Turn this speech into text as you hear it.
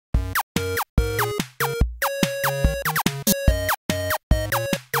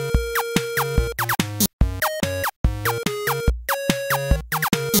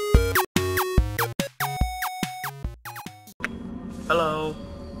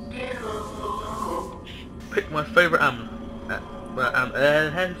Pick my favourite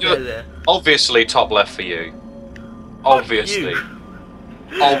Obviously top left for you. Obviously.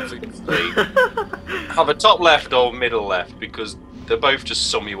 Obviously. Have a top left or middle left because they both just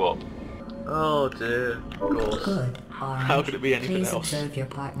sum you up. Oh dear. Of course. Good. How could it be anything Please else? observe your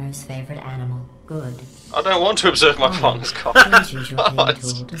partner's favorite animal. Good. I don't want to observe my partner's cock. Please use your clean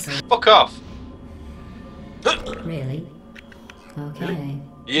tool to select. Fuck off. Really? Okay.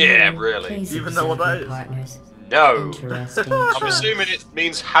 Yeah, really. Please Even know what that observe your is? partner's No. interesting I'm trait. assuming it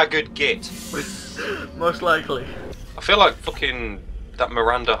means haggard git. Most likely. I feel like fucking that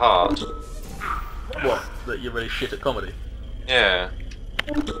Miranda Hart. What? That you're really shit at comedy? Yeah.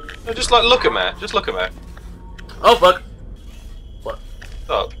 No, just like look at me. Just look at me. Oh fuck! What?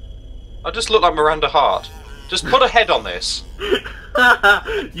 Look. I just look like Miranda Hart. Just put a head on this.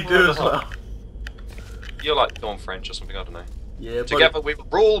 You do as well. You're like Dawn French or something, I don't know. Yeah, Together we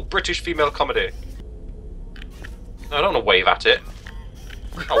rule British female comedy. No, I don't want to wave at it.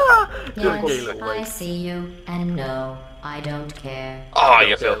 Oh, Yes, I see you, and no, I don't care. oh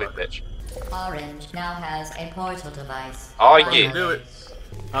you filthy bitch. Orange now has a portal device. Oh I yeah. can do it.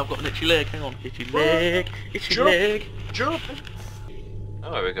 I've got an itchy leg. Hang on, itchy leg, itchy Jump. leg. Jump.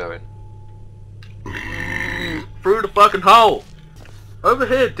 Oh, where are we going? Through the fucking hole. Over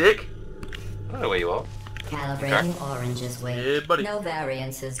here, dick. I don't know where you are. Calibrating Orange's weight. Yeah, buddy. No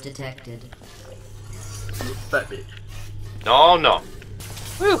variances detected. Fat bitch. No, no.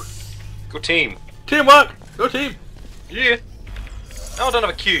 Woo. Good team. Teamwork. Go team. Yeah. Oh, I don't have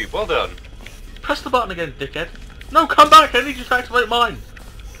a cube. Well done. Press the button again, dickhead. No, come back. I need you to activate mine.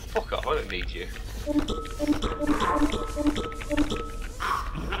 Fuck off. I don't need you.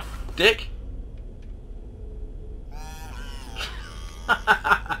 Dick.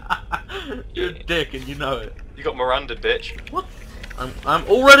 You're a dick and you know it. You got Miranda, bitch. What? I'm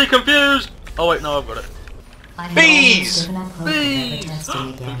already confused. Oh wait, no, I've got it. I have Bees! almost given up hope of Bees! ever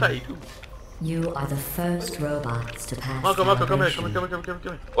testing again. Hey, You are the first robots to pass Marko, come here, calibration. come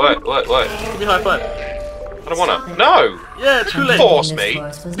here. Wait. Give me a high five. I don't wanna. No! Yeah, too late. Force This me.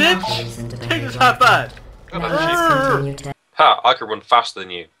 course was not Bitch! reason to Take behave this like high five. God, Now that shit. let's continue to Ha! I could run faster than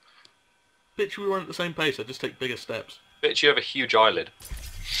you. Bitch, we run at the same pace, I just take bigger steps. Bitch, you have a huge eyelid.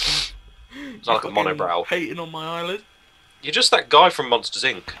 It's like a monobrow. Hating on my eyelid. You're just that guy from Monsters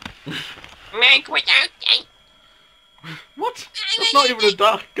Inc. Make without me. What? That's not even a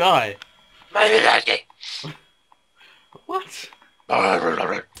dark guy. What?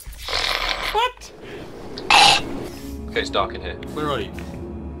 What? Okay, it's dark in here. Where are you?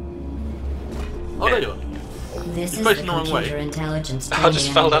 Oh, there you are. This You're is facing the the wrong way. Computer Intelligence I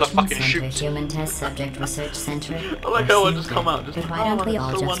just Training fell down a and Enrichment fucking Center, chute. Human Test Subject Research Center. I like how I just come out. Just, But why don't we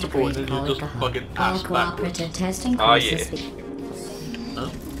all so just wonderful, agree to and call then it you the just hub? fucking All ass backwards. cooperative testing Oh, courses. yeah.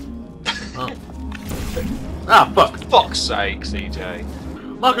 Oh. Ah, fuck. Fuck's sake, CJ.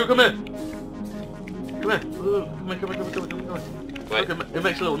 Marko, come here. Come here. Ooh, come here. Wait. Look, it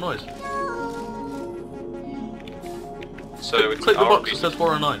makes a little noise. So it's Click the box that RB. says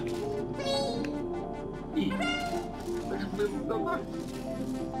 409. E. Makes a little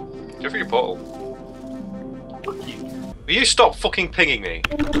noise. Go for your portal. Fuck you. Will you stop fucking pinging me?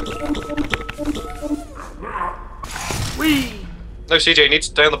 Wee! No, CJ, you need to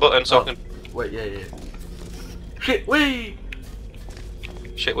stay on the button so I can... Wait, yeah. Shit, wee!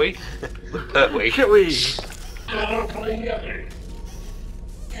 Shit, we? Hurt we? Shit, wee!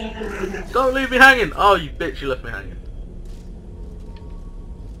 Don't leave me hanging! Oh, you bitch, you left me hanging.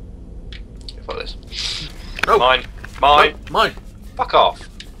 Fuck this. No! Mine. Mine. No, mine! Fuck off.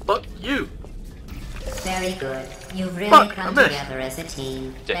 Fuck you! Very good. You've really Fuck, come I missed. together as a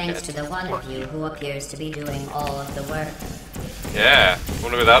team, Dickhead. thanks to the one of you who appears to be doing all of the work. Yeah.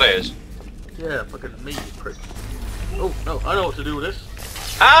 Wonder who that is. Yeah, fucking me, you prick. Oh, no, I know what to do with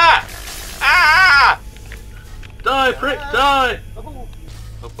this. Ah! Ah! Die, prick, die!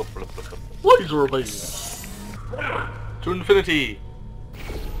 Laser beam! To infinity!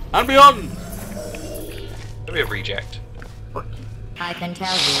 And beyond! Let me a reject. Fuck you. I can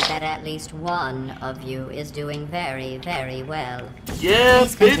tell you that at least one of you is doing very, very well. Yeah,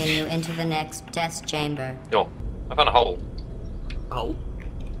 Please continue bitch! into the next test chamber. Yo, I found a hole. Oh,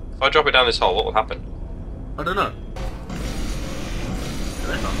 If I drop it down this hole, what will happen? I don't know.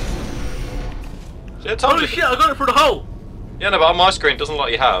 See, I told Holy you. shit, I got it through the hole! Yeah, no, but on my screen it doesn't look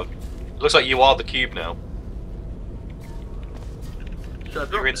like you have. It looks like you are the cube now. Should I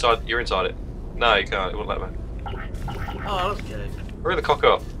drop You're it? inside. You're inside it. No, you can't. It won't let me. Oh, that's gay. Hurry the cock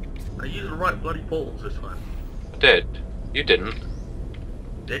up. I used the right bloody portals this time. I did. You didn't.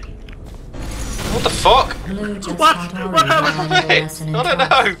 Dick. What What the fuck? Blue just What? taught What Orange happened? a valuable Wait, lesson in I don't trust.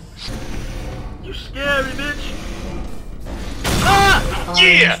 know. You scary bitch! Ah! Orange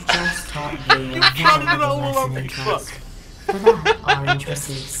Yeah! just taught Blue a You can't even valuable hold lesson on, in you trust. fuck. For that, Orange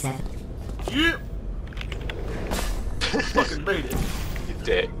received 7. You fucking made it. You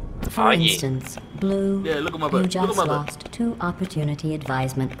dick. For Are you? instance, Blue, Yeah, look at my you butt. Look at just my butt. lost 2 opportunity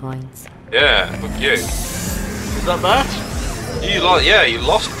advisement points. Yeah, fuck you. Is that bad? You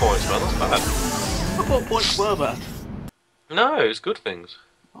lost points, man. That's bad. I thought points were bad. No, it's good things.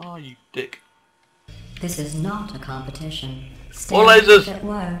 Oh, you dick. This is not a competition. All Still, lasers. if it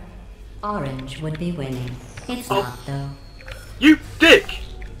were, Orange would be winning. It's Oh. not, though. You dick!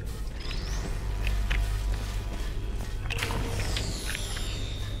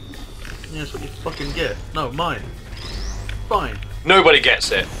 Yeah, that's what you fucking get. No, mine. Fine. Nobody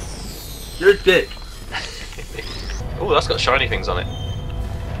gets it. You're a dick. Oh, that's got shiny things on it.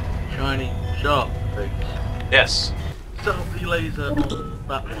 Shiny, sharp things. Yes. Set up the laser on that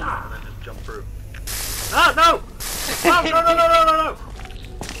one and then just jump through. Ah, no! No, no, no, no, no, no, no!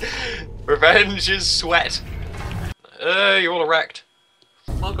 Revenge is sweat. You're all wrecked.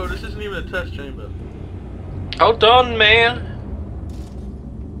 Marco, this isn't even a test chamber. Hold on, man.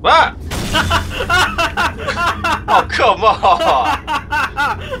 What? Oh, come on!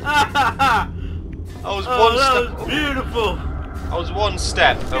 I was one that step. was beautiful! I was one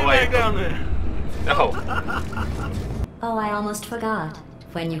step Get away. back down there. No. Oh, I almost forgot.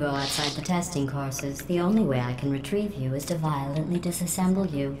 When you go outside the testing courses, the only way I can retrieve you is to violently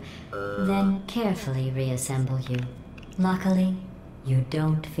disassemble you, then carefully reassemble you. Luckily, you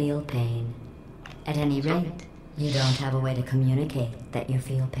don't feel pain. At any rate, you don't have a way to communicate that you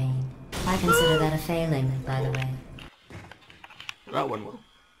feel pain. I consider that a failing, by the way. That one will.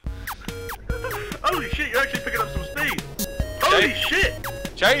 Holy shit, you're actually picking up some speed! Holy shit!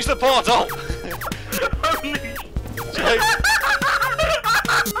 Change the portal!